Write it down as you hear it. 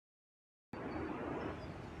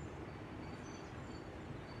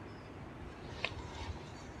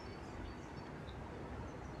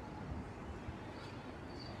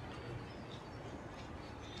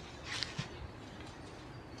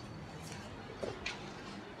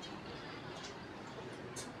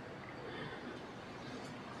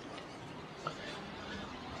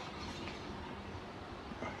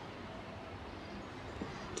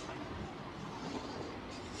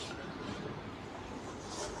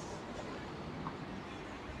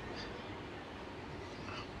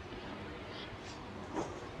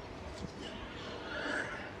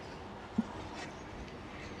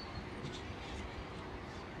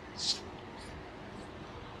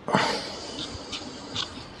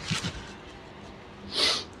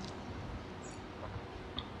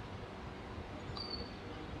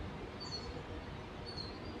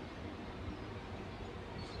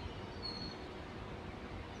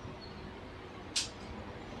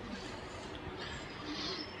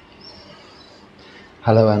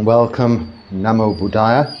Hello and welcome, Namo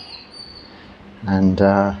Buddhaya. And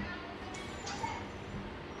I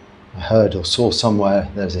heard or saw somewhere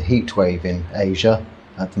there's a heat wave in Asia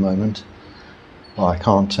at the moment. Well, I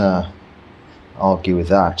can't argue with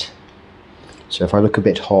that. So if I look a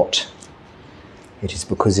bit hot, it is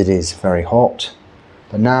because it is very hot.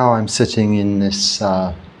 But now I'm sitting in this,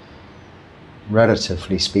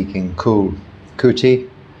 relatively speaking, cool kuti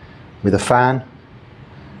with a fan,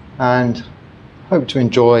 and hope to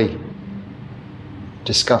enjoy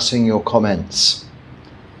discussing your comments.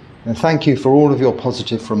 And thank you for all of your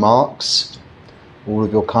positive remarks, all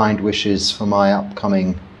of your kind wishes for my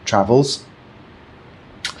upcoming travels.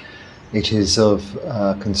 It is of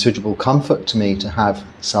considerable comfort to me to have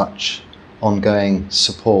such ongoing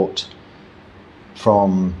support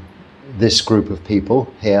from this group of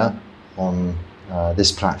people here on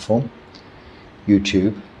this platform,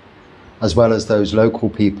 YouTube, as well as those local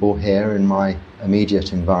people here in my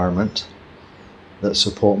immediate environment that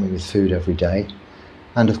support me with food every day,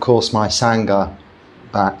 and of course my Sangha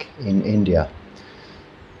back in India.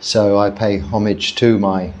 So I pay homage to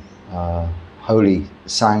my holy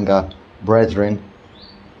Sangha brethren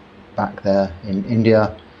back there in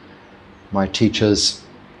India, my teachers,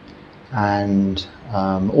 and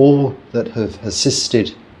all that have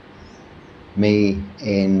assisted me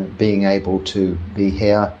in being able to be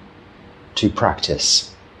here to practice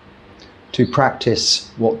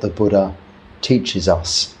what the Buddha teaches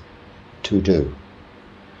us to do,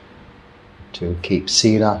 to keep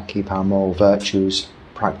sila, keep our moral virtues,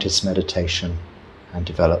 practice meditation, and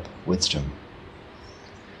develop wisdom.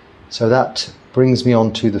 So that brings me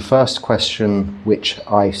on to the first question, which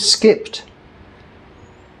I skipped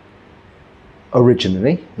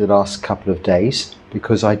originally the last couple of days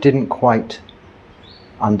because I didn't quite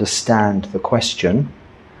understand the question.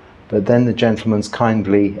 But then the gentleman's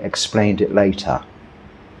kindly explained it later.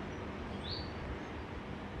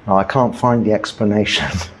 Now, I can't find the explanation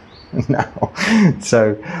now,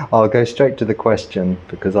 so I'll go straight to the question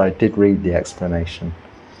because I did read the explanation.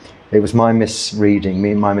 It was my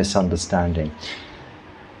misreading, my misunderstanding.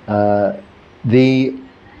 The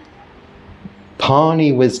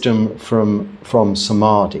Pali wisdom from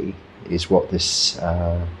Samadhi is what this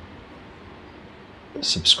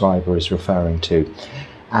subscriber is referring to.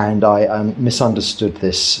 And I misunderstood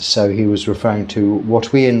this, so he was referring to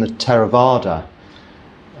what we in the Theravada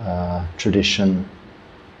tradition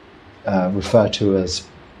refer to as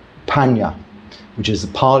panya, which is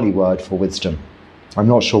the Pali word for wisdom. I'm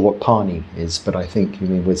not sure what pani is, but I think you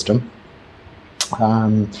mean wisdom.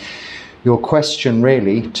 Your question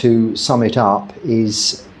really, to sum it up,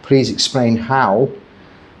 is please explain how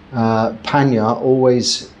panya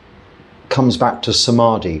always comes back to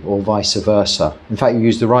samadhi or vice versa. In fact, you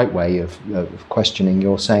use the right way of questioning.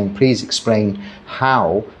 You're saying, please explain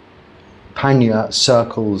how panya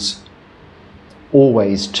circles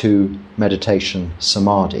always to meditation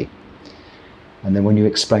samadhi. And then when you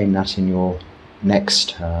explain that in your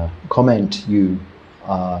next comment, you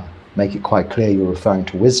make it quite clear you're referring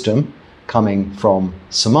to wisdom coming from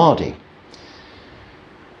samadhi.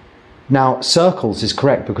 Now, circles is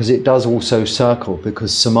correct because it does also circle,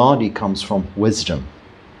 because samadhi comes from wisdom.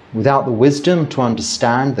 Without the wisdom to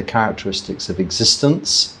understand the characteristics of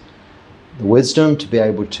existence, the wisdom to be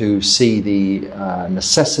able to see the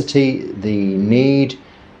necessity, the need,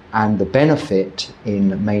 and the benefit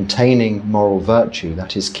in maintaining moral virtue,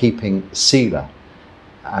 that is keeping sila.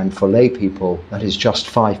 And for lay people, that is just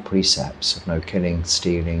 5 precepts of no killing,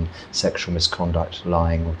 stealing, sexual misconduct,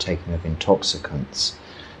 lying, or taking of intoxicants.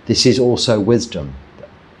 This is also wisdom.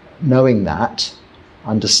 Knowing that,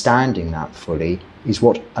 understanding that fully, is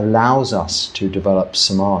what allows us to develop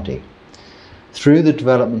samadhi. Through the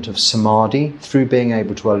development of samadhi, through being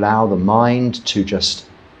able to allow the mind to just,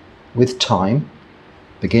 with time,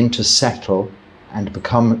 begin to settle and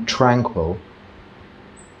become tranquil,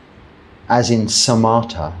 as in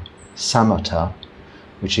samatha,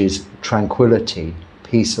 which is tranquility,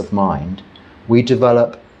 peace of mind, we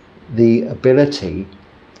develop the ability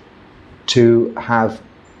to have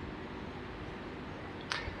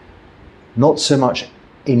not so much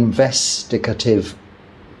investigative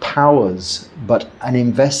powers, but an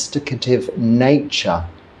investigative nature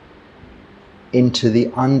into the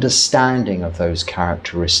understanding of those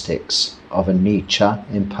characteristics of anicca,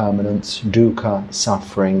 impermanence, dukkha,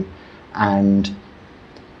 suffering, and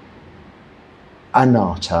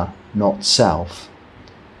anatta, not self.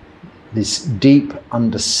 This deep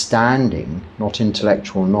understanding, not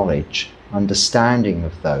intellectual knowledge, understanding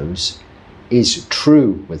of those is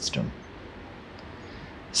true wisdom.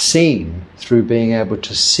 Seen through being able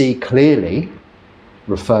to see clearly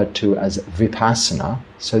referred to as vipassana.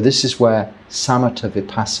 So this is where samatha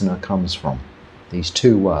vipassana comes from. These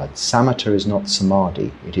two words. Samatha is not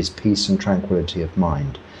samadhi, it is peace and tranquility of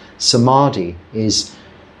mind. Samadhi is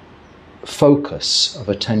focus of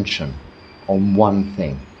attention on one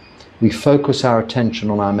thing. We focus our attention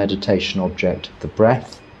on our meditation object, the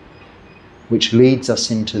breath, which leads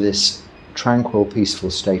us into this tranquil,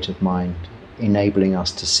 peaceful state of mind, enabling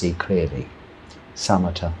us to see clearly.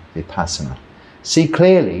 Samatha vipassana. See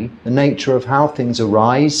clearly the nature of how things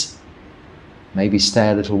arise, maybe stay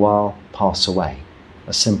a little while, pass away.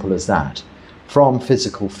 As simple as that. From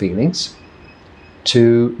physical feelings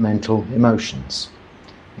to mental emotions.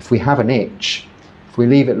 If we have an itch, if we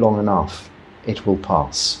leave it long enough, it will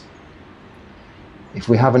pass. If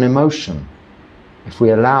we have an emotion, if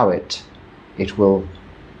we allow it, it will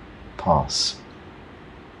pass.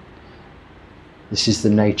 This is the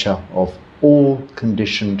nature of all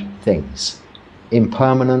conditioned things.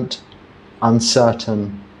 Impermanent,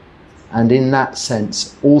 uncertain, and in that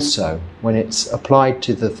sense also, when it's applied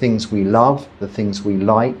to the things we love, the things we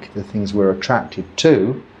like, the things we're attracted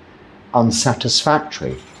to,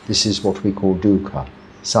 unsatisfactory. This is what we call dukkha,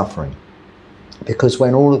 suffering. Because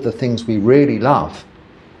when all of the things we really love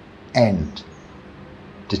end,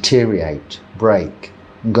 deteriorate, break,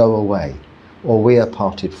 go away, or we are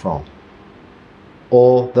parted from,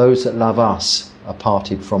 or those that love us are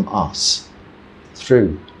parted from us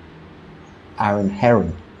through our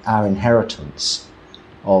inheritance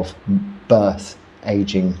of birth,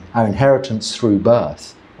 aging, our inheritance through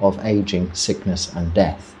birth of aging, sickness and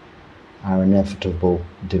death. Our inevitable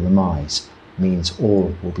demise means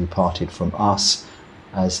all will be parted from us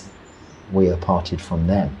as we are parted from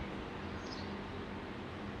them.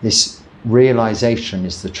 This realization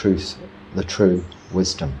is the truth, the true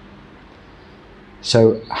wisdom.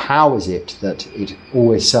 So how is it that it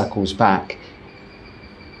always circles back?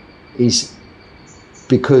 Is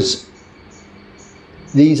because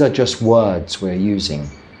these are just words we're using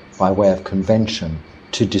by way of convention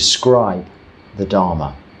to describe the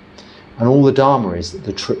Dharma. And all the Dharma is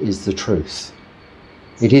the truth.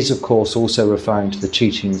 It is, of course, also referring to the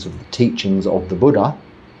teachings of the Buddha,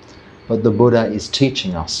 but the Buddha is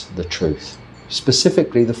teaching us the truth,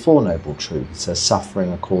 specifically the Four Noble Truths, as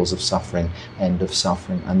suffering, a cause of suffering, end of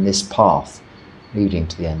suffering, and this path leading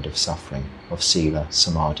to the end of suffering of Sila,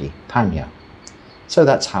 Samadhi, Panya. So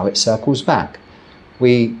that's how it circles back.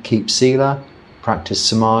 We keep Sila, practice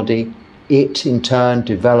Samadhi, it in turn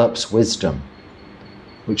develops wisdom,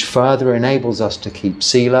 which further enables us to keep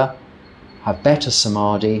Sila, have better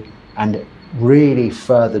Samadhi, and really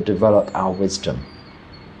further develop our wisdom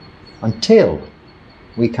until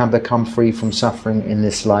we can become free from suffering in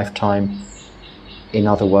this lifetime, in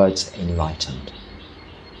other words, enlightened.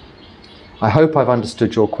 I hope I've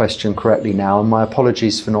understood your question correctly now, and my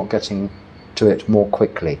apologies for not getting to it more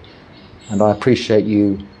quickly, and I appreciate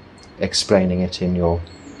you explaining it in your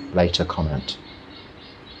later comment.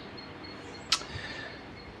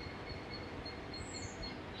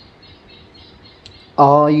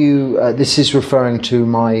 Are you, this is referring to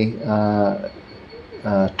my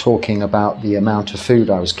talking about the amount of food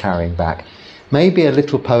I was carrying back. Maybe a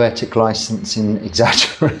little poetic license in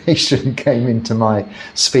exaggeration came into my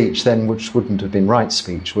speech then, which wouldn't have been right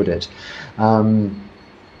speech, would it?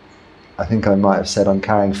 I think I might have said I'm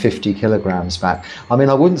carrying 50 kilograms back. I mean,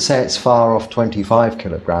 I wouldn't say it's far off 25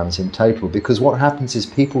 kilograms in total, because what happens is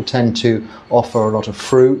people tend to offer a lot of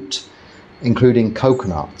fruit, including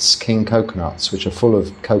coconuts, king coconuts, which are full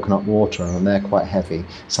of coconut water, and they're quite heavy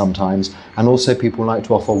sometimes. And also people like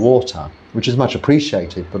to offer water, which is much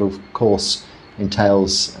appreciated, but of course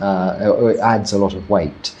entails, it adds a lot of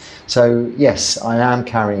weight. So yes, I am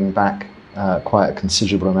carrying back quite a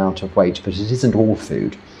considerable amount of weight, but it isn't all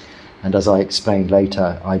food. And as I explained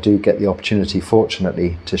later, I do get the opportunity,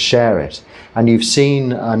 fortunately, to share it. And you've seen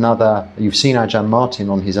Ajahn Martin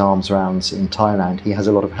on his alms rounds in Thailand. He has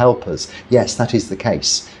a lot of helpers. Yes, that is the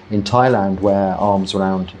case. In Thailand, where alms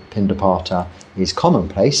round Pindapata is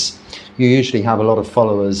commonplace, you usually have a lot of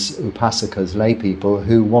followers, upasakas, lay people,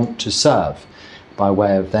 who want to serve by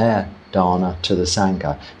way of their dana to the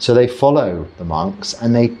Sangha. So they follow the monks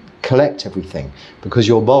and they collect everything, because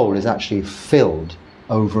your bowl is actually filled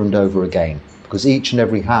over and over again, because each and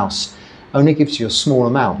every house only gives you a small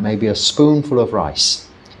amount, maybe a spoonful of rice.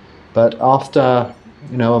 But after,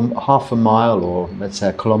 half a mile or let's say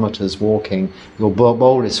a kilometre's walking, your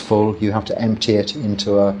bowl is full. You have to empty it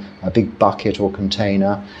into a big bucket or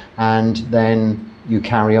container, and then you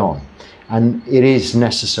carry on. And it is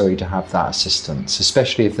necessary to have that assistance,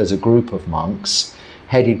 especially if there's a group of monks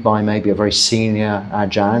headed by maybe a very senior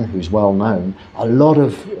Ajahn who's well known, a lot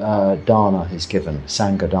of dana is given,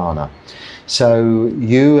 Sangha dana. So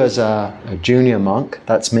you as a junior monk,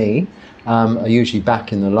 that's me, are usually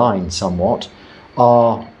back in the line somewhat,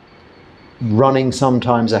 are running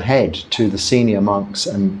sometimes ahead to the senior monks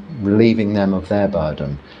and relieving them of their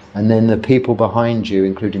burden. And then the people behind you,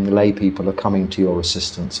 including the lay people, are coming to your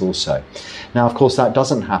assistance also. Now, of course, that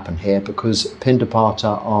doesn't happen here because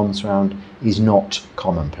Pindapata, alms round, is not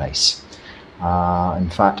commonplace. In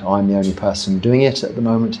fact, I'm the only person doing it at the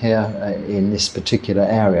moment here in this particular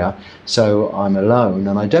area. So I'm alone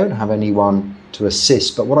and I don't have anyone to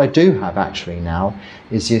assist. But what I do have actually now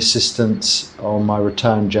is the assistance on my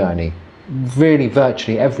return journey. Really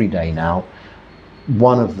virtually every day now,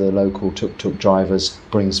 one of the local tuk-tuk drivers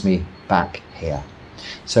brings me back here.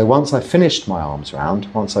 So once I've finished my alms round,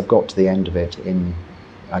 once I've got to the end of it,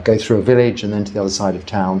 I go through a village and then to the other side of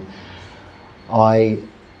town, I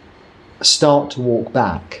start to walk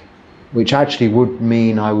back, which actually would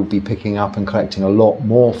mean I would be picking up and collecting a lot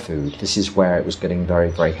more food. This is where it was getting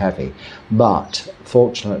very, very heavy. But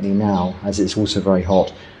fortunately now, as it's also very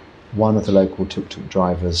hot, one of the local tuk-tuk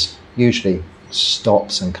drivers usually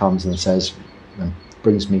stops and comes and says, and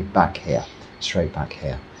brings me back here, straight back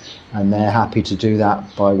here. And they're happy to do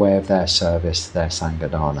that by way of their service, their Sangha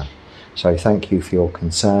dana. So thank you for your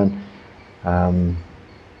concern.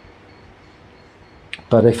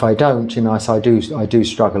 But if I don't, you know, so I do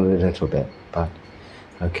struggle a little bit, but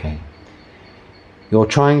okay. You're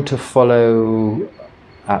trying to follow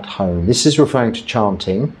at home. This is referring to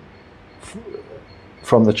chanting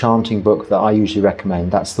from the chanting book that I usually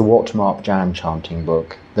recommend. That's the Wat Marp Jan chanting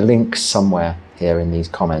book. The link's somewhere here in these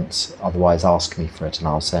comments. Otherwise, ask me for it and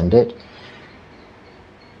I'll send it.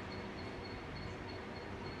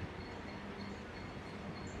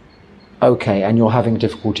 Okay, and you're having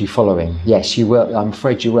difficulty following. Yes, you will. I'm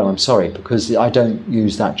afraid you will. I'm sorry, because I don't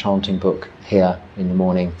use that chanting book here in the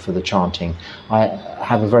morning for the chanting. I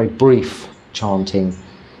have a very brief chanting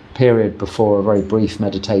period before a very brief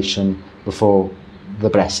meditation before the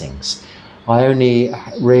blessings. I only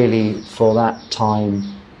really, for that time,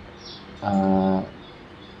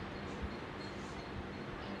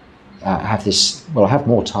 have this, well, I have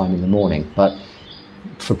more time in the morning, but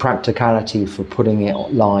for practicality, for putting it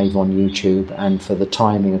live on YouTube and for the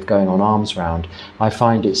timing of going on alms round, I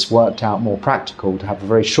find it's worked out more practical to have a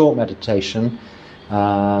very short meditation,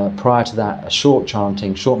 prior to that a short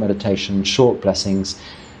chanting, short meditation, short blessings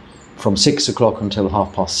from 6 o'clock until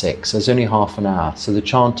 6:30. So it's only half an hour. So the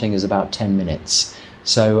chanting is about 10 minutes.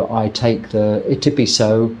 So I take the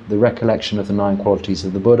Itipiso, the recollection of the 9 qualities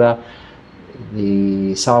of the Buddha,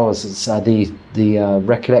 the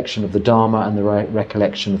recollection of the Dharma and the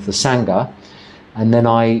recollection of the Sangha, and then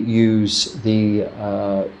I use the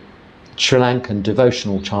Sri Lankan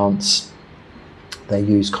devotional chants they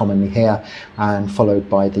use commonly here, and followed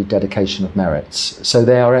by the dedication of merits. So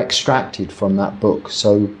they are extracted from that book,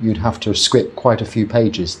 so you'd have to skip quite a few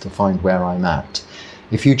pages to find where I'm at.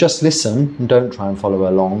 If you just listen and don't try and follow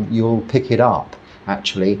along, you'll pick it up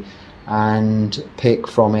actually, and pick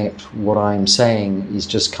from it what I'm saying is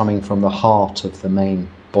just coming from the heart of the main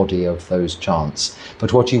body of those chants.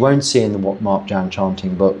 But what you won't see in the Wat Marp Jan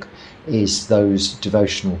chanting book is those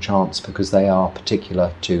devotional chants, because they are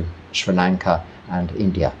particular to Sri Lanka and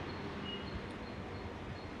India.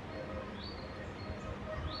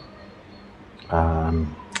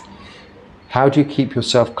 How do you keep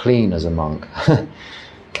yourself clean as a monk?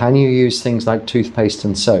 Can you use things like toothpaste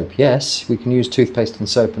and soap? Yes, we can use toothpaste and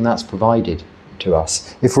soap, and that's provided to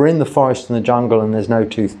us. If we're in the forest and the jungle and there's no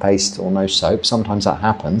toothpaste or no soap, sometimes that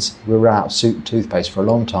happens. We're without toothpaste for a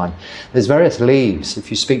long time. There's various leaves. If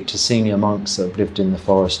you speak to senior monks that have lived in the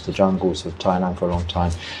forest, the jungles of Thailand for a long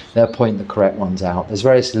time, they'll point the correct ones out. There's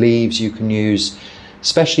various leaves you can use,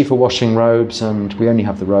 especially for washing robes, and we only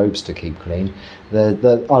have the robes to keep clean.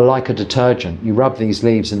 They are like a detergent. You rub these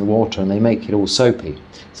leaves in the water and they make it all soapy.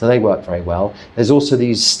 So they work very well. There's also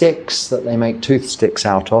these sticks that they make toothsticks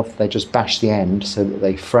out of. They just bash the end so that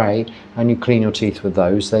they fray, and you clean your teeth with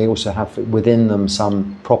those. They also have within them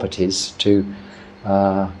some properties to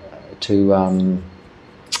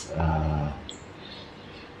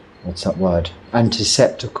what's that word?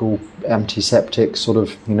 Antiseptic sort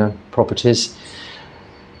of, you know, properties,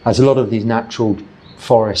 as a lot of these natural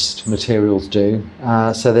forest materials do.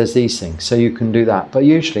 So there's these things, so you can do that, but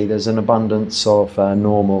usually there's an abundance of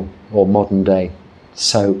normal or modern day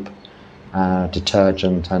soap,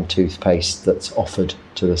 detergent and toothpaste that's offered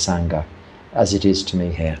to the Sangha, as it is to me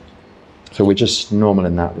here. So we're just normal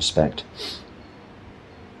in that respect.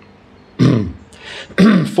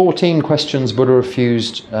 14 questions Buddha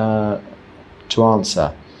refused to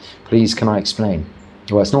answer. Please, can I explain?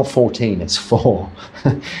 Well, it's not 14, it's 4.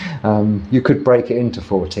 You could break it into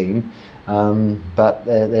 14, but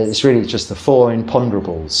it's really just the 4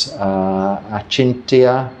 imponderables.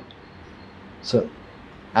 Achintya, so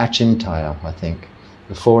Achintaya, I think.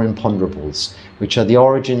 The 4 imponderables, which are the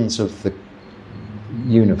origins of the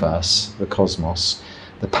universe, the cosmos,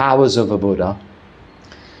 the powers of a Buddha,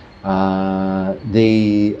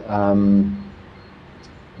 the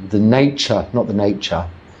nature, not the nature,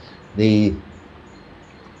 the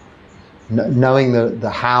knowing the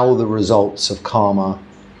how the results of karma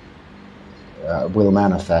will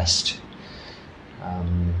manifest,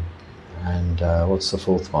 and what's the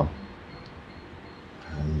 4th one?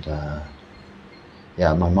 And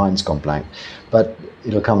yeah, my mind's gone blank, but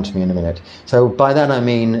it'll come to me in a minute. So by that I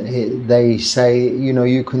mean, they say, you know,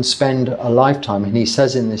 you can spend a lifetime, and he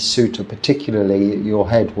says in this sutta particularly, your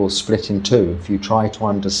head will split in 2 if you try to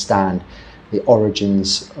understand the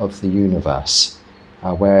origins of the universe,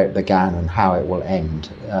 where it began and how it will end,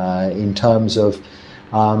 in terms of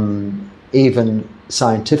even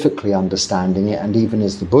scientifically understanding it, and even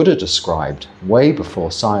as the Buddha described, way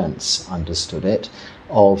before science understood it,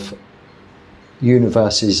 of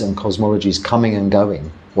universes and cosmologies coming and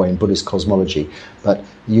going, well, in Buddhist cosmology, but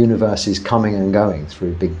the universe is coming and going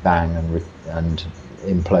through Big Bang and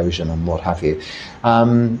implosion and what have you.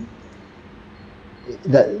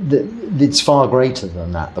 It's far greater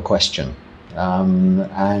than that, the question.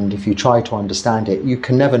 And if you try to understand it, you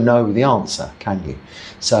can never know the answer, can you?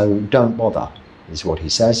 So don't bother, is what he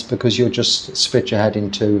says, because you'll just split your head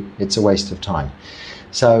into, it's a waste of time.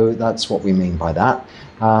 So that's what we mean by that.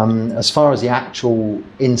 As far as the actual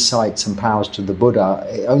insights and powers to the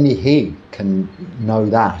Buddha, only he can know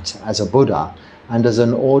that as a Buddha, and as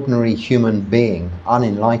an ordinary human being,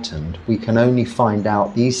 unenlightened, we can only find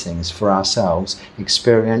out these things for ourselves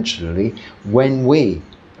experientially when we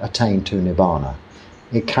attain to Nibbana.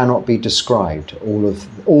 It cannot be described, all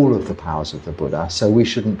of the powers of the Buddha, so we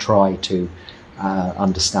shouldn't try to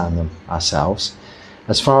understand them ourselves.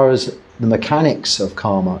 As far as the mechanics of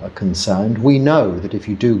karma are concerned, we know that if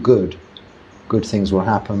you do good, good things will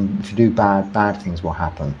happen. If you do bad, bad things will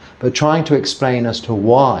happen. But trying to explain as to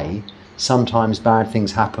why sometimes bad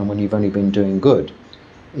things happen when you've only been doing good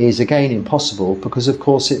is again impossible, because of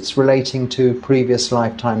course it's relating to previous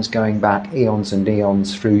lifetimes going back eons and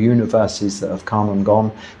eons, through universes that have come and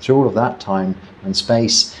gone, through all of that time and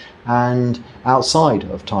space, and outside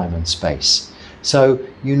of time and space. So,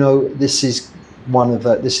 you know, this is the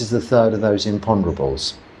 3rd of those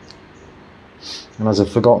imponderables. And as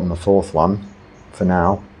I've forgotten the 4th one for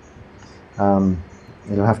now,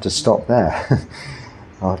 you'll have to stop there.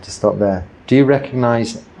 I'll have to stop there. Do I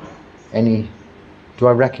recognize any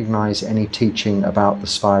teaching about the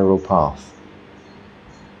spiral path?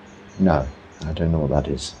 No, I don't know what that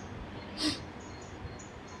is.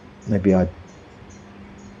 Maybe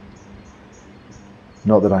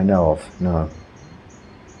not that I know of, no.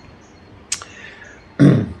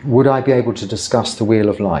 Would I be able to discuss the Wheel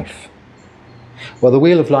of Life? Well, the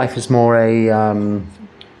Wheel of Life is more a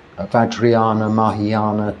Vajrayana,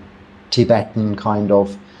 Mahayana, Tibetan kind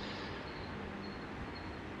of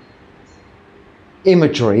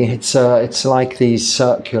imagery. It's like these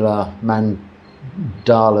circular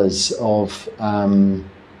mandalas of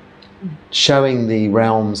showing the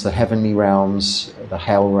realms, the heavenly realms, the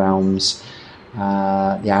hell realms,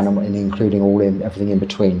 the animal, and including everything in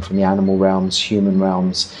between, from the animal realms, human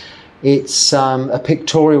realms. It's a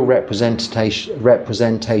pictorial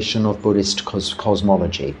representation of Buddhist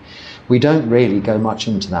cosmology. We don't really go much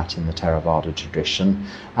into that in the Theravada tradition,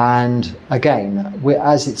 and again,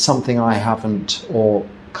 as it's something I haven't or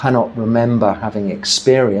cannot remember having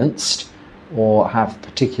experienced or have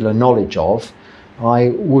particular knowledge of,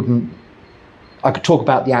 I could talk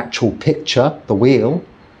about the actual picture, the wheel,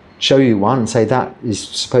 show you one and say that is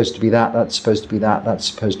supposed to be that, that's supposed to be that, that's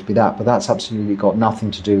supposed to be that, but that's absolutely got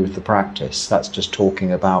nothing to do with the practice. That's just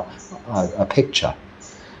talking about a picture,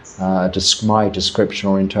 my description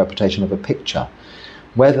or interpretation of a picture.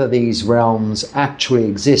 Whether these realms actually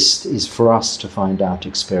exist is for us to find out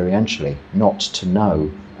experientially, not to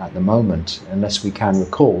know at the moment, unless we can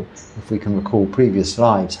recall. If we can recall previous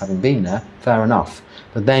lives having been there, fair enough.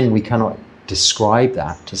 But then we cannot describe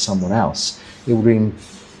that to someone else. It would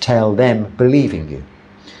entail them believing you.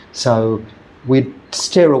 So we'd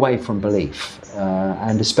steer away from belief,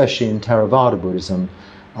 and especially in Theravada Buddhism,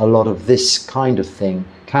 a lot of this kind of thing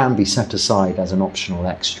can be set aside as an optional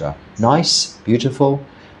extra. Nice, beautiful,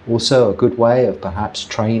 also a good way of perhaps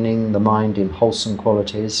training the mind in wholesome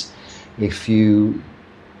qualities if you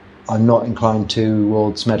are not inclined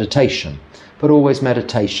towards meditation. but always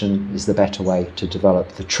meditation is the better way to develop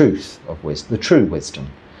the truth of wisdom, the true wisdom,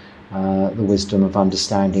 the wisdom of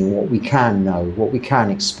understanding what we can know, what we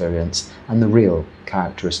can experience, and the real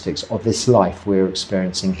characteristics of this life we're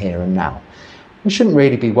experiencing here and now. We shouldn't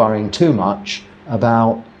really be worrying too much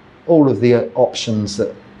about all of the options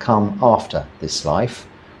that come after this life,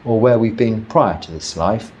 or where we've been prior to this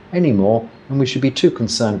life, anymore, and we should be too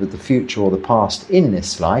concerned with the future or the past in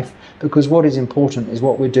this life, because what is important is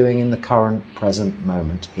what we're doing in the current, present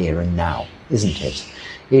moment, here and now, isn't it?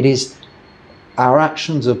 It is our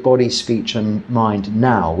actions of body, speech and mind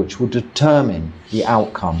now which will determine the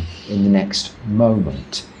outcome in the next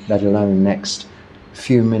moment, let alone the next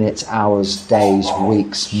few minutes, hours, days,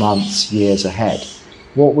 weeks, months, years ahead.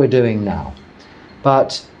 What we're doing now.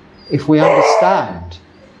 But if we understand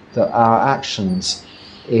that our actions,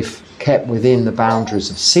 if kept within the boundaries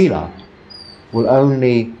of sila, will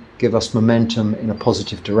only give us momentum in a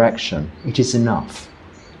positive direction, it is enough.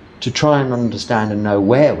 To try and understand and know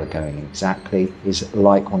where we're going exactly is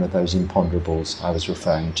like one of those imponderables I was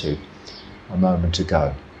referring to a moment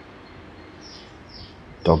ago.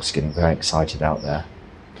 Dog's getting very excited out there.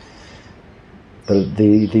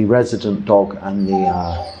 The resident dog and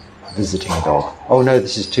the visiting dog. Oh no,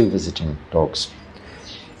 this is two visiting dogs.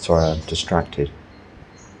 Sorry, I'm distracted.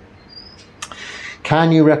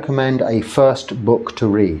 Can you recommend a first book to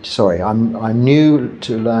read? Sorry, I'm new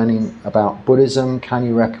to learning about Buddhism. Can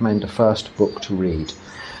you recommend a first book to read?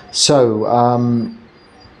 So,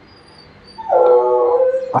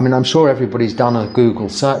 I mean, I'm sure everybody's done a Google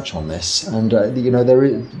search on this, and you know,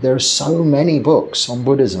 there are so many books on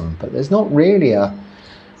Buddhism, but there's not really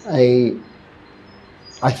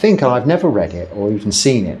I think, and I've never read it or even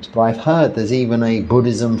seen it, but I've heard there's even a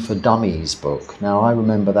Buddhism for Dummies book. Now, I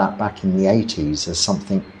remember that back in the 80s as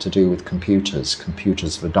something to do with computers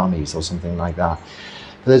for dummies or something like that.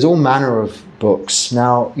 But there's all manner of books.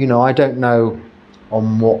 Now, you know, I don't know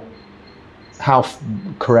on how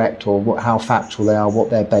correct or how factual they are,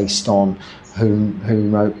 what they're based on, who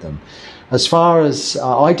wrote them. As far as,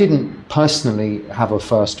 I didn't personally have a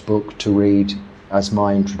first book to read as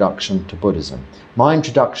my introduction to Buddhism. My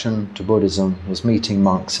introduction to Buddhism was meeting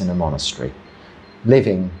monks in a monastery,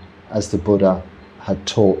 living as the Buddha had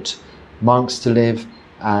taught monks to live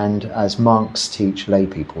and as monks teach lay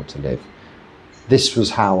people to live. This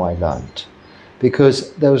was how I learned,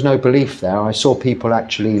 because there was no belief there. I saw people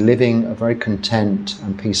actually living a very content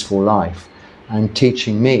and peaceful life and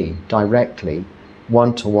teaching me directly,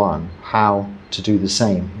 one-to-one, how to do the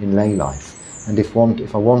same in lay life. And if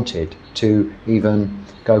I wanted to even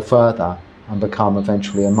go further and become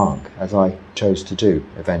eventually a monk, as I chose to do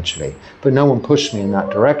eventually. But no one pushed me in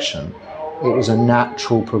that direction. It was a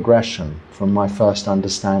natural progression from my first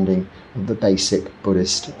understanding of the basic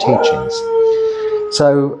Buddhist teachings.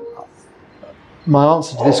 So my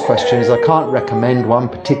answer to this question is I can't recommend one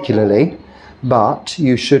particularly, but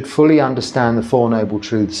you should fully understand the Four Noble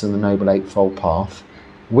Truths and the Noble Eightfold Path.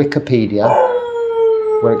 Wikipedia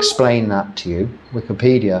will explain that to you.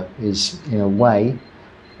 Wikipedia is, in a way,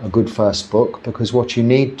 a good first book, because what you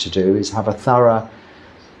need to do is have a thorough,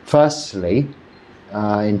 firstly,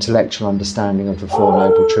 intellectual understanding of the Four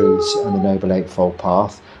Noble Truths and the Noble Eightfold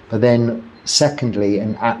Path, but then secondly,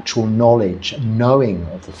 an actual knowledge, knowing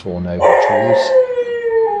of the Four Noble Truths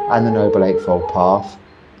and the Noble Eightfold Path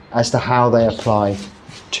as to how they apply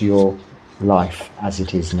to your life as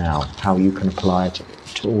it is now, how you can apply it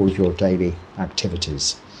to all of your daily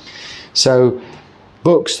activities. So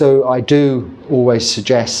books, though, I do always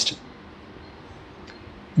suggest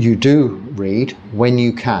you do read when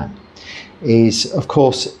you can, is, of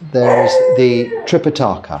course, there's the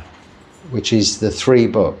Tripitaka, which is the 3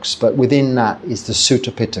 books, but within that is the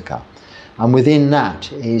Sutta Pitaka. And within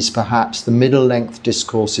that is perhaps the middle-length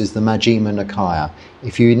discourses, the Majjhima Nikaya.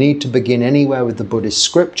 If you need to begin anywhere with the Buddhist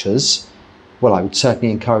scriptures, well, I would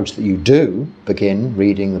certainly encourage that you do begin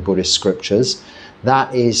reading the Buddhist scriptures.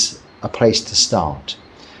 That is a place to start.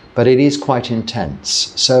 But it is quite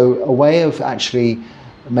intense. So a way of actually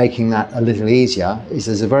making that a little easier is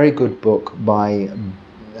there's a very good book by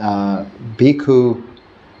Bhikkhu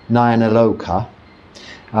Nyanaloka,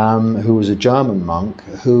 who was a German monk,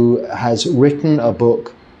 who has written a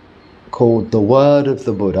book called The Word of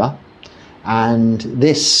the Buddha, and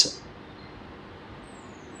this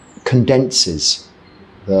condenses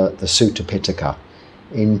the Sutta Pitaka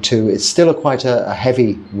into, it's still quite a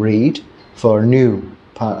heavy read for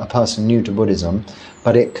a person new to Buddhism,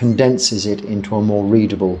 but it condenses it into a more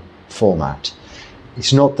readable format.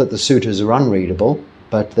 It's not that the suttas are unreadable,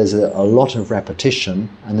 but there's a lot of repetition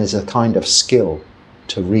and there's a kind of skill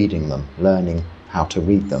to reading them, learning how to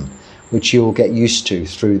read them, which you'll get used to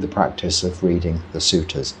through the practice of reading the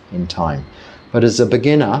suttas in time. But as a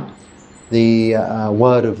beginner, the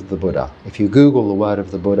word of the Buddha, if you Google the word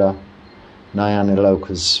of the Buddha,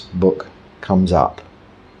 Nyanatiloka's book comes up.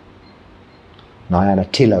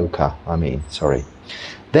 Nyanatiloka, sorry.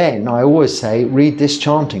 Then I always say, read this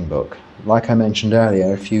chanting book. Like I mentioned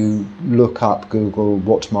earlier, if you look up, Google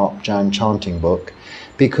Wat Marp Jan chanting book,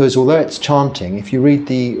 because although it's chanting, if you read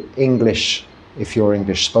the English, if you're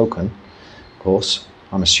English spoken, of course,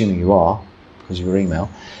 I'm assuming you are, because of your email,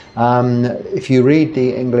 if you read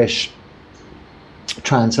the English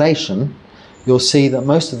translation, you'll see that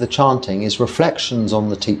most of the chanting is reflections on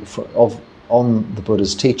the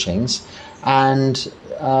Buddha's teachings and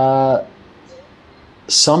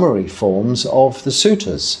summary forms of the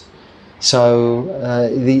suttas. So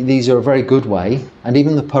these are a very good way, and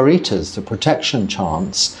even the paritas, the protection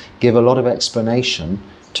chants, give a lot of explanation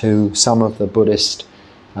to some of the Buddhist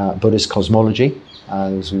cosmology,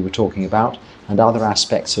 as we were talking about, and other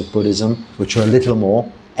aspects of Buddhism which are a little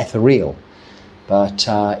more ethereal. But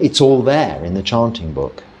it's all there in the chanting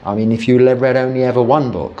book. I mean, if you read only ever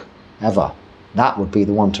one book, ever, that would be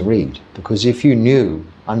the one to read. Because if you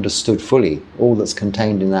understood fully all that's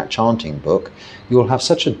contained in that chanting book, you'll have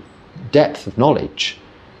such a depth of knowledge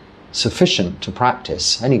sufficient to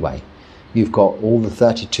practice anyway. You've got all the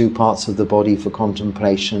 32 parts of the body for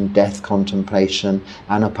contemplation, death contemplation,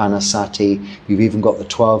 anapanasati. You've even got the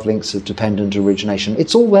 12 links of dependent origination.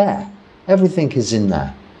 It's all there. Everything is in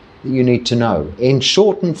there that you need to know in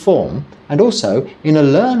shortened form and also in a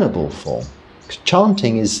learnable form.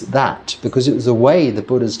 Chanting is that because it was the way the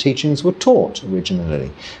Buddha's teachings were taught originally,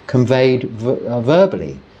 conveyed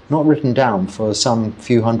verbally, not written down for some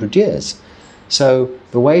few hundred years. So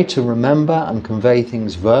the way to remember and convey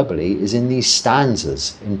things verbally is in these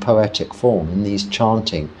stanzas in poetic form, in these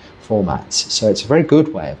chanting formats. So it's a very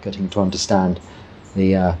good way of getting to understand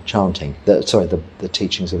the the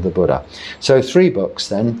teachings of the Buddha. So 3 books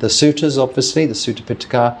then, the suttas obviously, the Sutta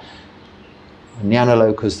Pitaka,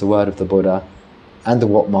 Nyanatiloka's The Word of the Buddha, and the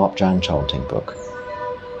Wat Marp Jan chanting book.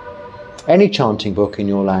 Any chanting book in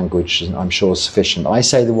your language, I'm sure, is sufficient. I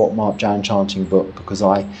say the Wat Marp Jan chanting book because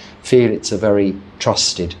I feel it's a very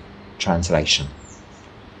trusted translation.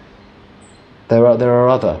 There are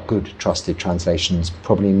other good trusted translations,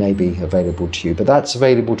 probably maybe available to you, but that's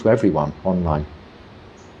available to everyone online.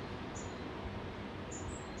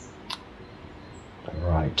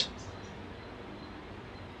 Right.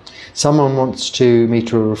 Someone wants me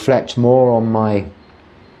to reflect more on my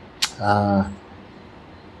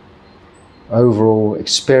overall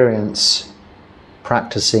experience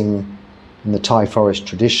practicing in the Thai forest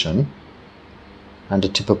tradition and a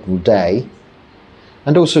typical day,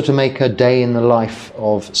 and also to make a day in the life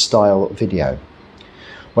of style video.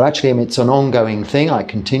 Well, actually, it's an ongoing thing. I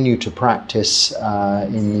continue to practice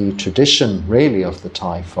in the tradition, really, of the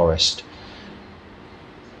Thai forest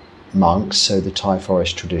monks, so the Thai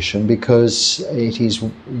forest tradition, because it is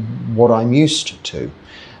what I'm used to.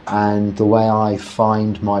 And the way I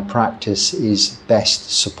find my practice is best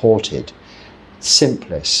supported,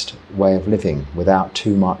 simplest way of living without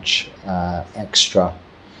too much extra,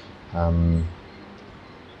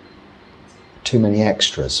 too many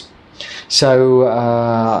extras. So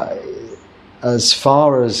as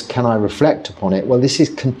far as can I reflect upon it, well, this is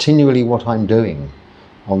continually what I'm doing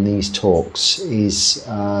on these talks. Is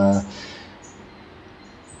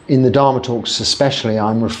in the Dharma talks especially,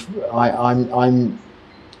 I'm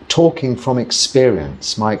talking from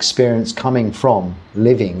experience, my experience coming from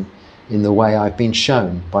living in the way I've been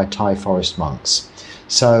shown by Thai forest monks.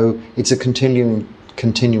 So it's a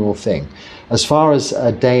continual thing. As far as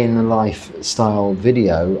a day in the life style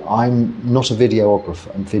video, I'm not a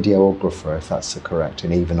videographer, if that's the correct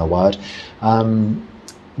and even a word.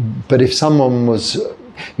 But if someone was,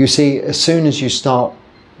 you see, as soon as you start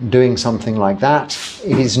doing something like that,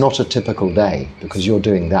 it is not a typical day because you're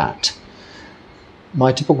doing that.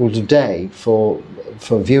 My typical day for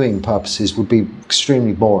viewing purposes would be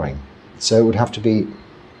extremely boring. So it would have to be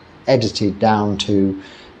edited down to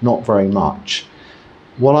not very much.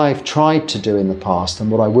 What I've tried to do in the past, and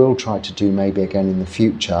what I will try to do maybe again in the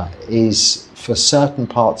future, is for certain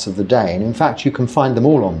parts of the day, and in fact you can find them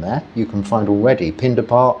all on there. You can find already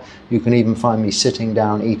Pindapat, you can even find me sitting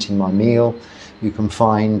down eating my meal, you can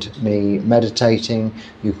find me meditating,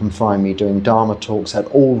 you can find me doing Dharma talks at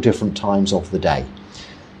all different times of the day.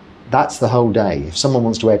 That's the whole day. If someone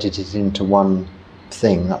wants to edit it into one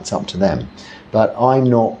thing, that's up to them. But I'm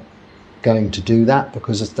not going to do that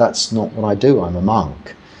because that's not what I do. I'm a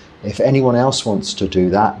monk. If anyone else wants to do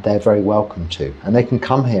that, they're very welcome to. And they can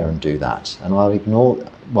come here and do that. And I'll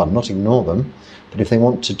not ignore them, But if they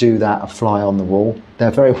want to do that, a fly on the wall,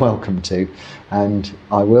 they're very welcome to, and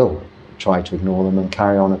I will try to ignore them and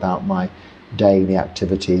carry on about my daily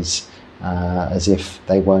activities as if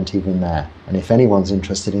they weren't even there. And if anyone's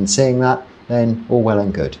interested in seeing that, then all well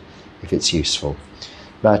and good, if it's useful.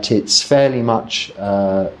 But it's fairly much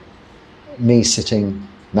me sitting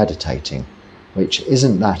meditating, which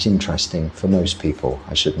isn't that interesting for most people,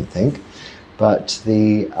 I shouldn't think. But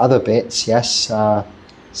the other bits, yes,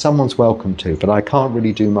 someone's welcome to, but I can't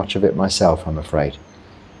really do much of it myself, I'm afraid.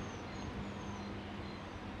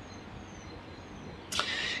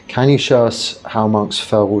 Can you show us how monks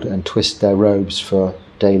fold and twist their robes for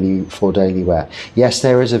daily wear? Yes,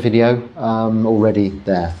 there is a video already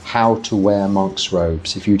there, how to wear monks'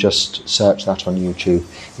 robes. If you just search that on YouTube,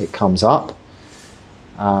 it comes up.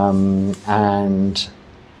 And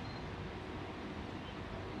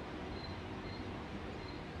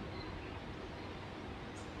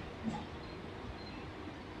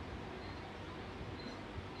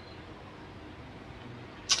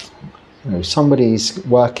you know, somebody's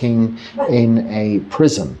working in a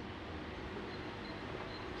prison,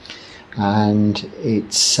 and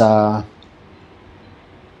it's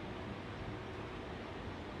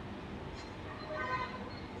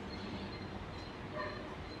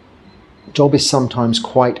job is sometimes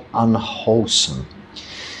quite unwholesome.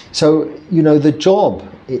 So, you know, the job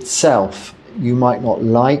itself you might not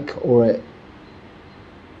like, or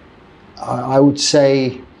I would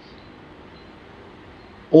say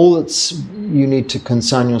all that's you need to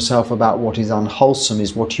concern yourself about what is unwholesome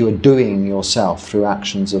is what you are doing yourself through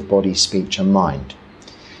actions of body, speech and mind.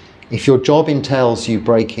 If your job entails you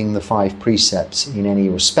breaking the 5 precepts in any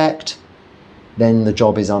respect, then the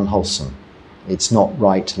job is unwholesome. It's not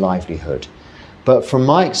right livelihood. But from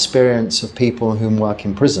my experience of people who work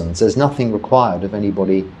in prisons, there's nothing required of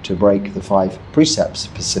anybody to break the 5 precepts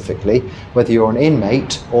specifically, whether you're an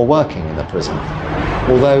inmate or working in the prison.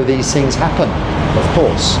 Although these things happen, of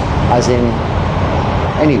course, as in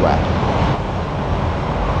anywhere.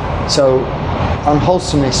 So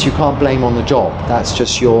unwholesomeness you can't blame on the job. That's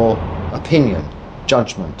just your opinion,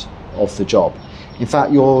 judgment of the job. In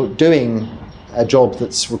fact, you're doing a job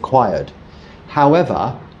that's required.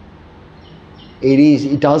 However,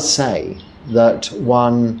 it does say that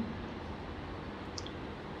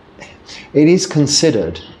it is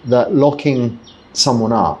considered that locking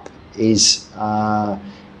someone up is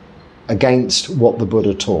against what the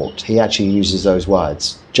Buddha taught. He actually uses those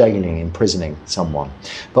words, jailing, imprisoning someone.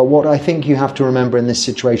 But what I think you have to remember in this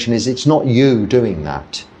situation is it's not you doing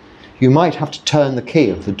that. You might have to turn the key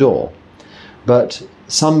of the door, but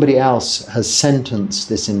somebody else has sentenced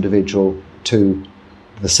this individual to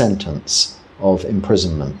the sentence of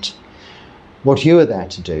imprisonment. What you are there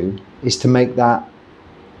to do is to make that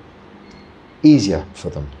easier for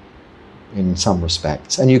them in some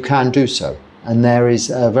respects, and you can do so. And there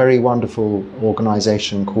is a very wonderful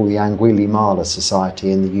organisation called the Anguillimala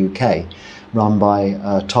Society in the UK, run by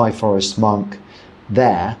a Thai Forest Monk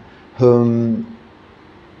there, whom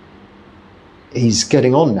he's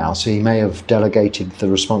getting on now, so he may have delegated the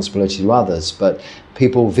responsibility to others, but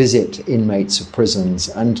people visit inmates of prisons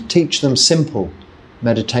and teach them simple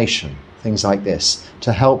meditation, things like this,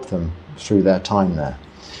 to help them through their time there.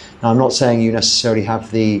 Now, I'm not saying you necessarily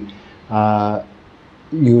have the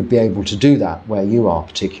you would be able to do that where you are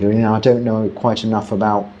particularly. Now, I don't know quite enough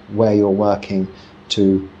about where you're working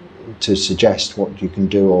to suggest what you can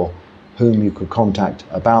do or whom you could contact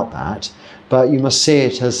about that, but you must see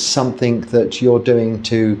it as something that you're doing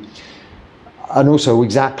and also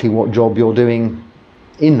exactly what job you're doing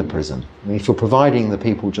in the prison. I mean, if you're providing the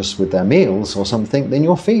people just with their meals or something, then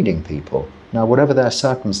you're feeding people. Now, whatever their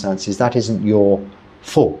circumstances, that isn't your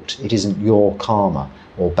fault. It isn't your karma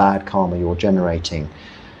or bad karma you're generating.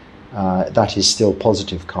 That is still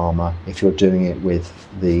positive karma if you're doing it with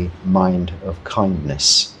the mind of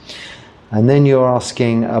kindness. And then you're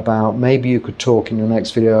asking about, maybe you could talk in your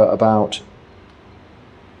next video about,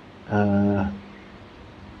 oh,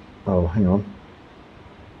 hang on.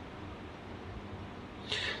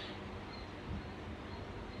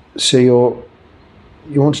 So you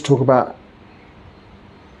want to talk about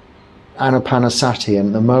anapanasati, and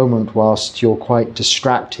at the moment, whilst you're quite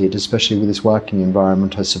distracted, especially with this working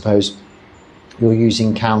environment, I suppose, you're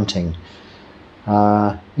using counting.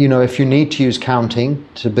 You know, if you need to use counting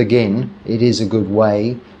to begin, it is a good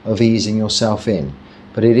way of easing yourself in.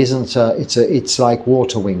 But it isn't. It's like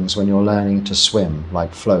water wings when you're learning to swim,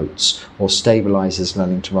 like floats, or stabilizers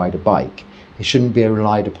learning to ride a bike. It shouldn't be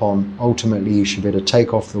relied upon. Ultimately, you should be able to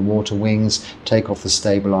take off the water wings, take off the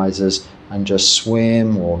stabilizers, and just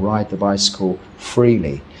swim or ride the bicycle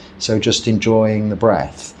freely. So just enjoying the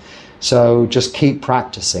breath. So just keep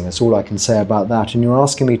practicing. That's all I can say about that. And you're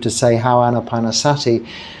asking me to say how Anapanasati,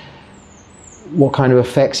 what kind of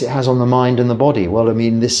effects it has on the mind and the body. Well, I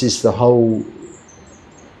mean, this is the whole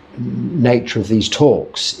nature of these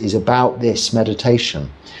talks, is about this meditation.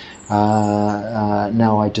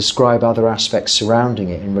 Now I describe other aspects surrounding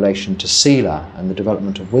it in relation to sila and the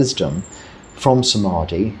development of wisdom from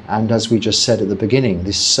samadhi, and as we just said at the beginning,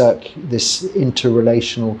 this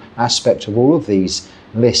interrelational aspect of all of these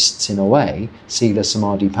lists, in a way, sila,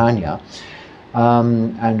 samadhi, panya,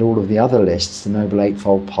 and all of the other lists, the Noble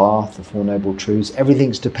Eightfold Path, the Four Noble Truths,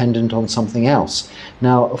 everything's dependent on something else.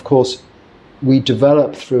 Now, of course, we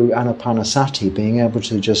develop through Anapanasati being able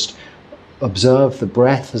to just observe the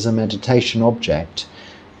breath as a meditation object,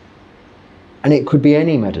 and it could be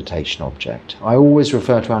any meditation object. I always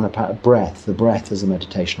refer to the breath as a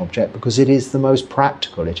meditation object, because it is the most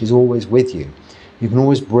practical. It is always with you. You can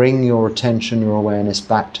always bring your attention, your awareness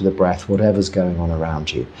back to the breath, whatever's going on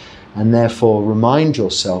around you, and therefore remind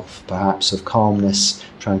yourself perhaps of calmness,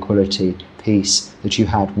 tranquility, peace that you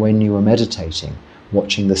had when you were meditating,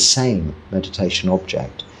 watching the same meditation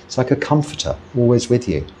object. It's like a comforter, always with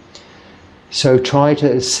you. So try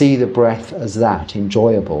to see the breath as that,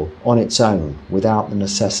 enjoyable on its own, without the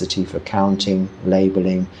necessity for counting,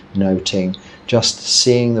 labeling, noting, just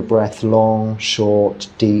seeing the breath long, short,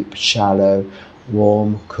 deep, shallow,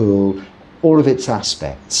 warm, cool, all of its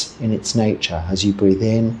aspects in its nature as you breathe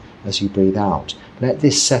in, as you breathe out. Let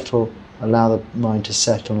this settle, allow the mind to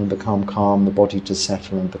settle and become calm, the body to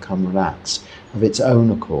settle and become relaxed of its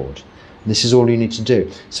own accord. This is all you need to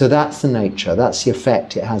do. So that's the nature, that's the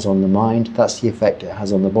effect it has on the mind, that's the effect it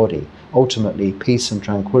has on the body. Ultimately, peace and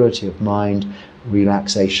tranquility of mind,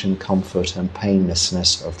 relaxation, comfort and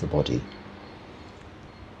painlessness of the body.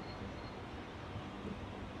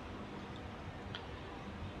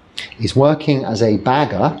 He's working as a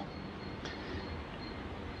bagger.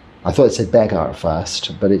 I thought it said beggar at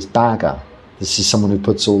first, but it's bagger. This is someone who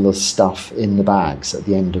puts all the stuff in the bags at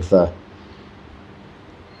the end of the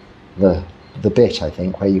bit, I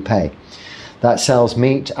think, where you pay. That sells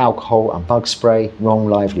meat, alcohol and bug spray. Wrong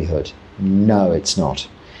livelihood. No, it's not.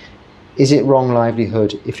 Is it wrong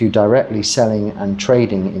livelihood if you're directly selling and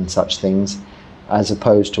trading in such things as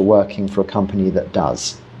opposed to working for a company that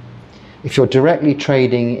does? If you're directly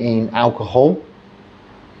trading in alcohol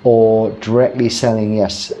or directly selling,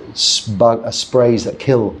 yes, sprays that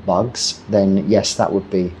kill bugs, then yes, that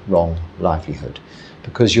would be wrong livelihood,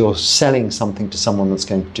 because you're selling something to someone that's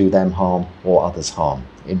going to do them harm or others harm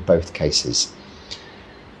in both cases.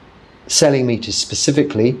 Selling meat is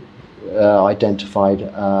specifically identified,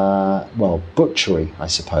 well, butchery, I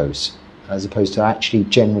suppose, as opposed to actually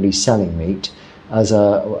generally selling meat as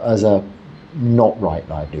a not right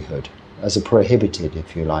livelihood, as a prohibited,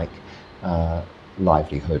 if you like,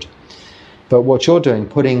 livelihood. But what you're doing,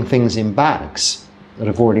 putting things in bags that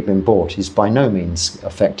have already been bought, is by no means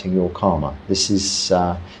affecting your karma. This is,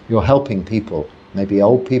 you're helping people, maybe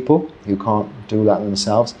old people who can't do that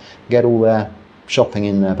themselves, get all their shopping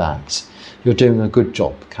in their bags. You're doing a good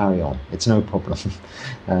job, carry on, it's no problem.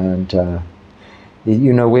 And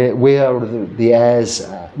you know, we are the heirs,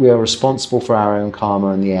 we are responsible for our own karma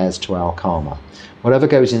and the heirs to our karma. Whatever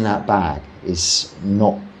goes in that bag is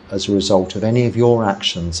not as a result of any of your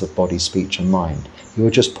actions of body, speech and mind.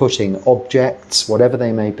 You're just putting objects, whatever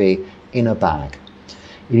they may be, in a bag.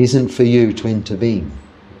 It isn't for you to intervene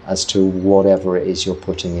as to whatever it is you're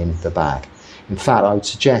putting in the bag. In fact, I would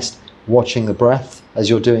suggest watching the breath as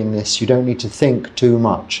you're doing this. You don't need to think too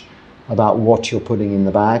much about what you're putting in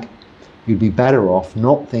the bag. You'd be better off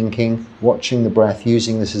not thinking, watching the breath,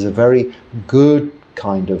 using this as a very good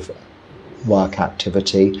kind of work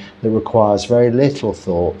activity that requires very little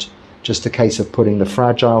thought, just a case of putting the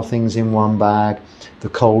fragile things in one bag, the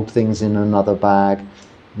cold things in another bag,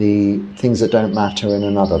 the things that don't matter in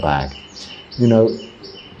another bag. You know,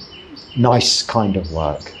 nice kind of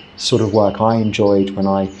work, sort of work I enjoyed when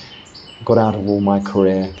I got out of all my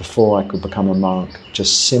career, before I could become a monk.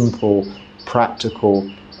 Just simple,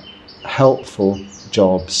 practical, helpful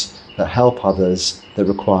jobs that help others, that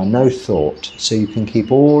require no thought, so you can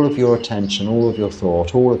keep all of your attention, all of your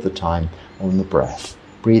thought, all of the time on the breath,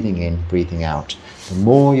 breathing in, breathing out. The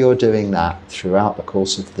more you're doing that throughout the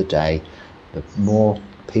course of the day, the more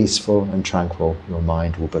peaceful and tranquil your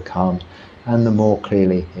mind will become, and the more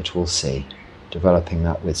clearly it will see, developing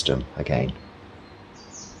that wisdom again.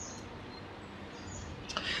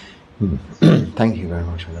 Thank you very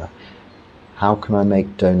much for that. How can I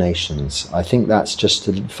make donations? I think that's just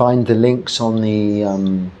to find the links on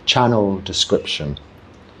the channel description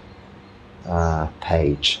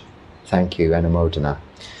page. Thank you, Anumodana.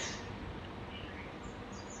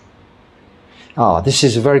 This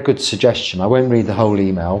is a very good suggestion. I won't read the whole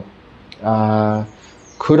email.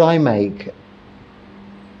 Could I make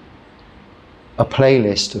a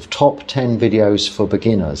playlist of top 10 videos for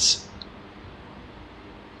beginners?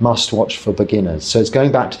 Must watch for beginners. So it's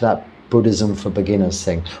going back to that Buddhism for beginners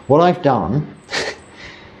thing. What I've done,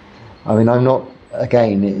 I mean, I'm not,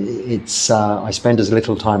 again, I spend as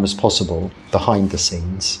little time as possible behind the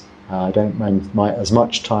scenes. I don't mind as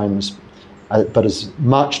much time as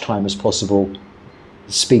possible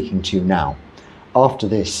speaking to you now. After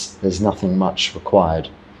this, there's nothing much required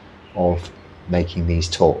of making these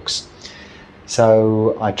talks.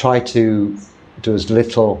 So I try to do as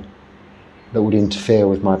little that would interfere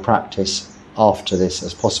with my practice after this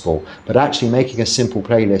as possible. But actually making a simple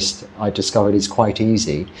playlist, I discovered, is quite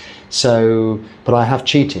easy. But I have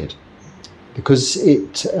cheated, because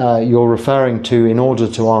you're referring to, in order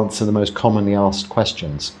to answer the most commonly asked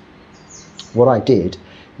questions. What I did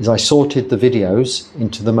is I sorted the videos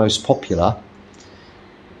into the most popular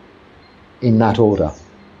in that order.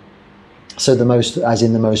 So the most, as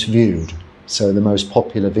in the most viewed. So the most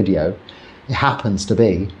popular video, it happens to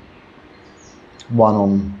be one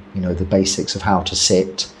on, the basics of how to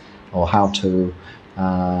sit, or how to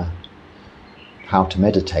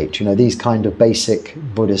meditate. These kind of basic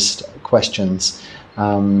Buddhist questions.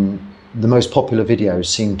 The most popular videos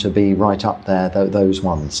seem to be right up there, those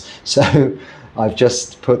ones. So I've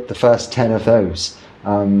just put the first 10 of those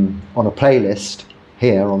on a playlist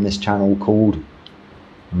here on this channel called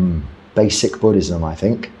Basic Buddhism, I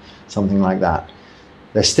think, something like that.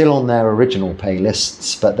 They're still on their original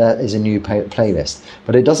playlists, but there is a new playlist.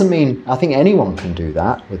 But it doesn't mean, I think anyone can do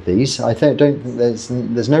that with these. I don't think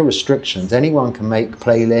there's no restrictions. Anyone can make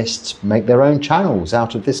playlists, make their own channels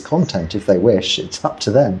out of this content if they wish. It's up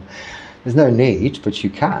to them. There's no need, but you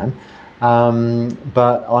can.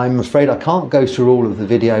 But I'm afraid I can't go through all of the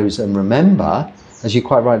videos and remember, as you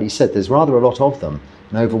quite rightly said, there's rather a lot of them,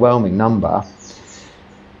 an overwhelming number.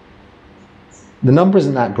 The number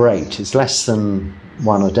isn't that great. It's less than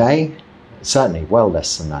one a day, certainly well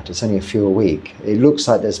less than that. It's only a few a week. It looks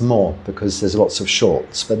like there's more because there's lots of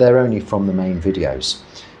shorts, but they're only from the main videos,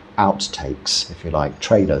 outtakes, if you like,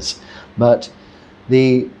 trailers. But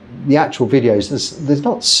the actual videos, there's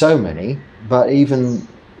not so many, but even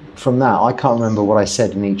from that, I can't remember what I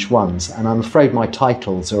said in each ones, and I'm afraid my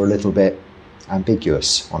titles are a little bit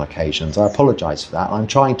ambiguous on occasions. I apologize for that. I'm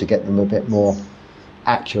trying to get them a bit more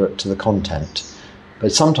accurate to the content.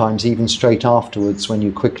 But sometimes, even straight afterwards, when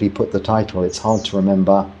you quickly put the title, it's hard to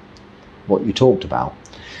remember what you talked about.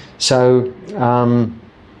 So,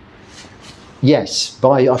 yes,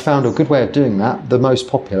 I found a good way of doing that. The most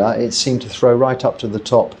popular, it seemed to throw right up to the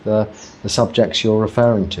top the subjects you're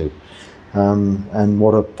referring to, and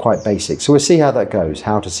what are quite basic. So we'll see how that goes.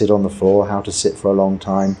 How to sit on the floor, how to sit for a long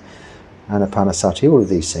time, Anapanasati, all of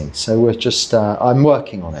these things. So we're just, I'm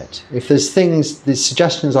working on it. If there's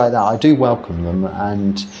suggestions like that, I do welcome them,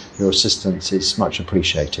 and your assistance is much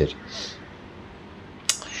appreciated.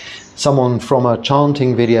 Someone from a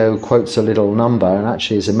chanting video quotes a little number, and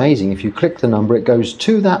actually it's amazing. If you click the number, it goes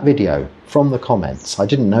to that video from the comments. I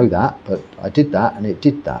didn't know that, but I did that, and it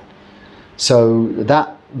did that. So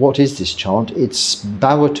what is this chant? It's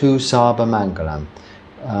Bhavatu Sabha Mangalam,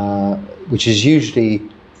 which is usually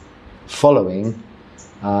following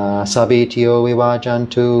Sabityo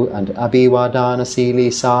Vivajantu and Abhivadana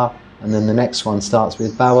Silisa, and then the next one starts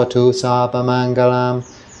with Bhavatu Sabha Mangalam,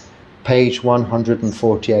 page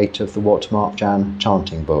 148 of the Wat Marjan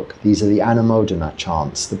chanting book. These are the Anumodana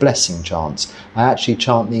chants, the blessing chants. I actually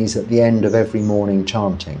chant these at the end of every morning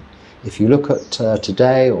chanting. If you look at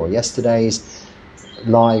today or yesterday's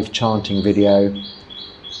live chanting video,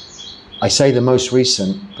 I say the most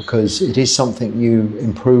recent because it is something you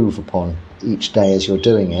improve upon each day as you're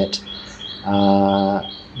doing it.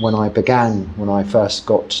 When I first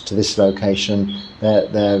got to this location,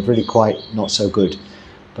 they're really quite not so good.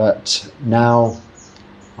 But now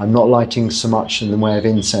I'm not lighting so much in the way of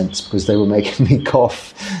incense because they were making me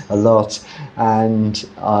cough a lot, and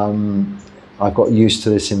I've got used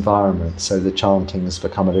to this environment, so the chanting has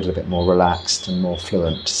become a little bit more relaxed and more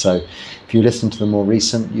fluent. So if you listen to the more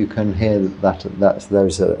recent, you can hear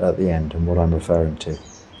those at the end and what I'm referring to.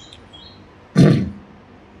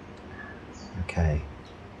 Okay.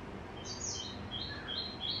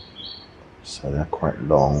 So they're quite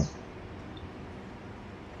long.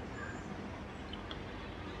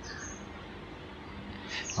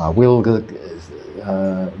 Will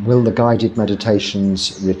the guided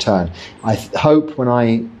meditations return? I hope when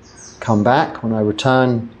I come back, when I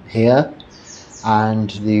return here, and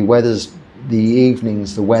the weather's the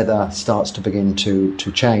evenings the weather starts to begin to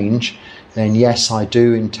change, then yes, I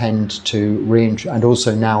do intend to and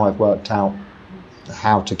also now I've worked out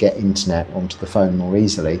how to get internet onto the phone more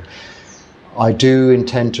easily. I do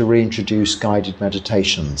intend to reintroduce guided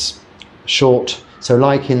meditations. Short, so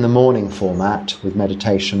like in the morning format with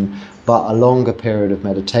meditation, but a longer period of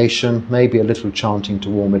meditation, maybe a little chanting to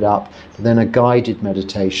warm it up, but then a guided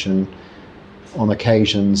meditation on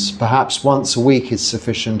occasions. Perhaps once a week is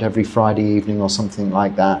sufficient, every Friday evening or something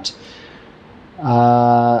like that.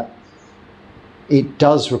 It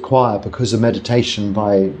does require, because of meditation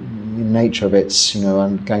by nature of it's,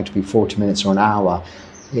 going to be 40 minutes or an hour,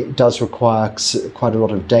 it does require quite a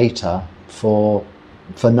lot of data for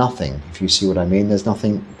nothing, if you see what I mean. There's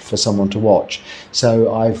nothing for someone to watch.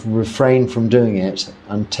 So I've refrained from doing it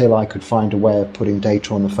until I could find a way of putting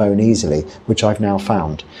data on the phone easily, which I've now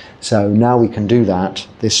found. So now we can do that.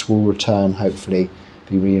 This will return, hopefully,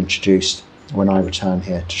 be reintroduced when I return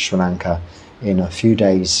here to Sri Lanka in a few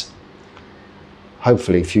days,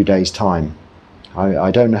 hopefully a few days' time.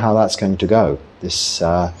 I don't know how that's going to go. This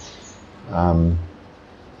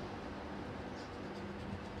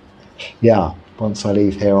once I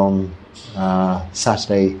leave here on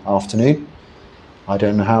Saturday afternoon, I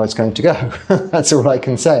don't know how it's going to go. That's all I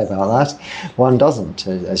can say about that. One doesn't,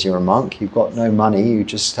 as you're a monk. You've got no money, you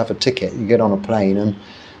just have a ticket, you get on a plane and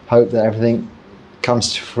hope that everything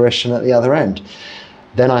comes to fruition at the other end.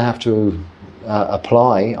 Then I have to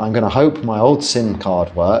apply. I'm going to hope my old SIM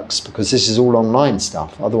card works, because this is all online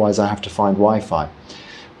stuff. Otherwise I have to find Wi-Fi.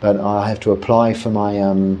 But I have to apply for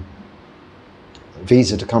my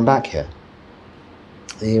visa to come back here.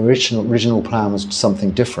 The original plan was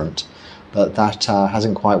something different, but that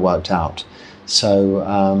hasn't quite worked out.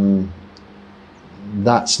 So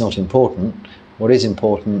that's not important. What is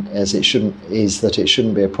important is that it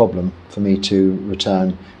shouldn't be a problem for me to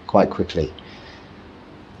return quite quickly.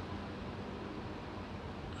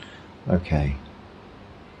 Okay.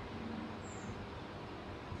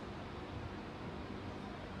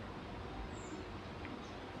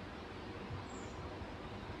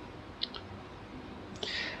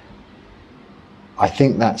 I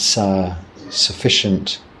think that's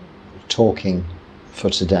sufficient talking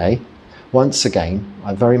for today. Once again,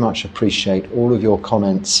 I very much appreciate all of your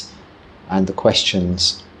comments and the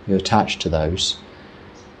questions you attach to those.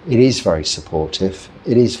 It is very supportive,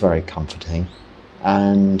 it is very comforting,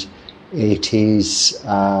 and it is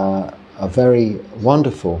a very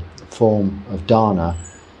wonderful form of dana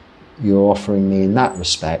you're offering me in that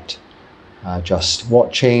respect. Just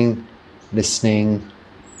watching, listening,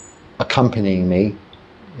 accompanying me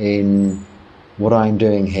in what I'm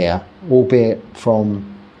doing here, albeit from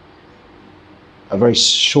a very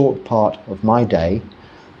short part of my day.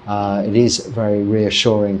 It is very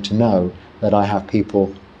reassuring to know that I have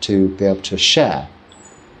people to be able to share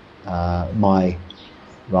my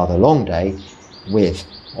rather long day with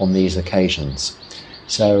on these occasions.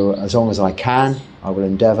 So as long as I can, I will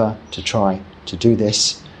endeavour to try to do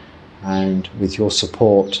this, and with your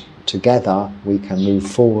support together we can move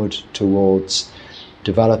forward towards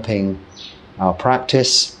developing our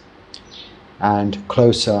practice and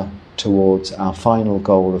closer towards our final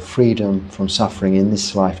goal of freedom from suffering in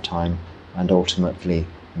this lifetime and ultimately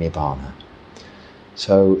Nibbana.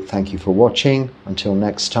 So thank you for watching. Until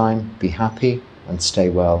next time, be happy and stay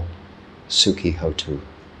well. Sukhi Hotu.